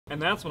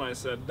And that's when I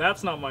said,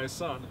 that's not my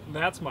son,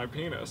 that's my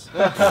penis.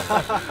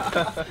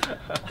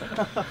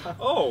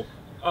 Oh,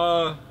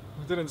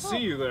 didn't see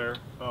you there.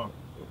 Oh.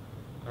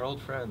 Our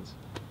old friends.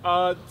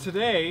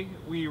 Today,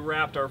 we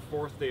wrapped our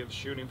 4th day of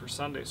shooting for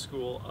Sunday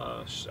School,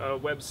 a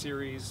web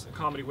series, a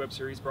comedy web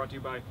series brought to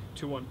you by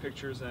 2-1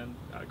 Pictures and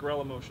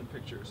Gorilla Motion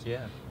Pictures.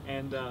 Yeah.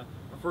 And our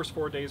first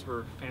 4 days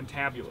were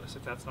fantabulous.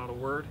 If that's not a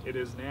word, it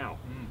is now.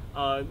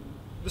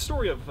 The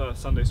story of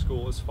Sunday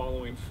School is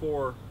following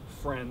 4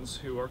 friends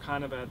who are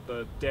kind of at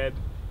the dead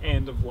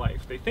end of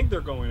life. They think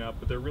they're going up,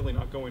 but they're really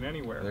not going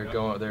anywhere.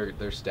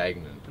 They're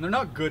stagnant. And they're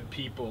not good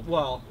people.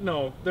 Well,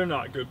 No, they're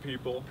not good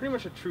people. Pretty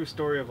much a true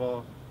story of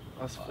all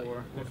us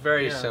 4.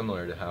 Very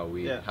similar to how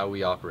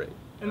we operate.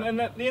 And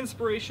that the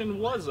inspiration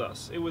was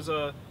us. It was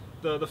the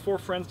 4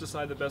 friends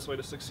decided the best way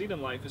to succeed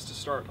in life is to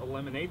start a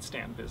lemonade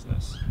stand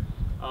business.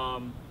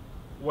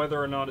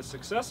 Whether or not it's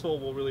successful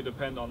will really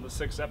depend on the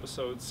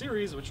 6-episode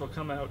series, which will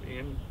come out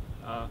in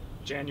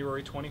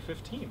January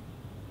 2015,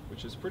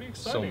 which is pretty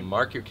exciting. So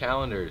mark your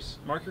calendars.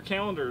 Mark your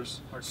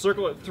calendars.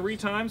 Circle it 3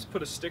 times,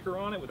 put a sticker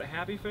on it with a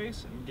happy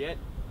face, and get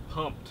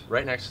pumped.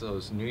 Right next to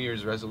those New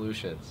Year's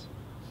resolutions.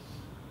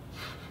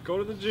 Go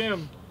to the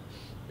gym.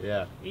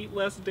 Yeah. Eat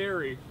less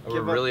dairy.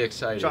 We're really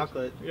excited.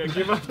 Chocolate. Yeah,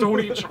 give up. Don't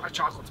eat chocolate.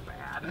 Chocolate's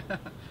bad.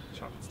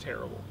 Chocolate's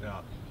terrible.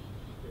 yeah.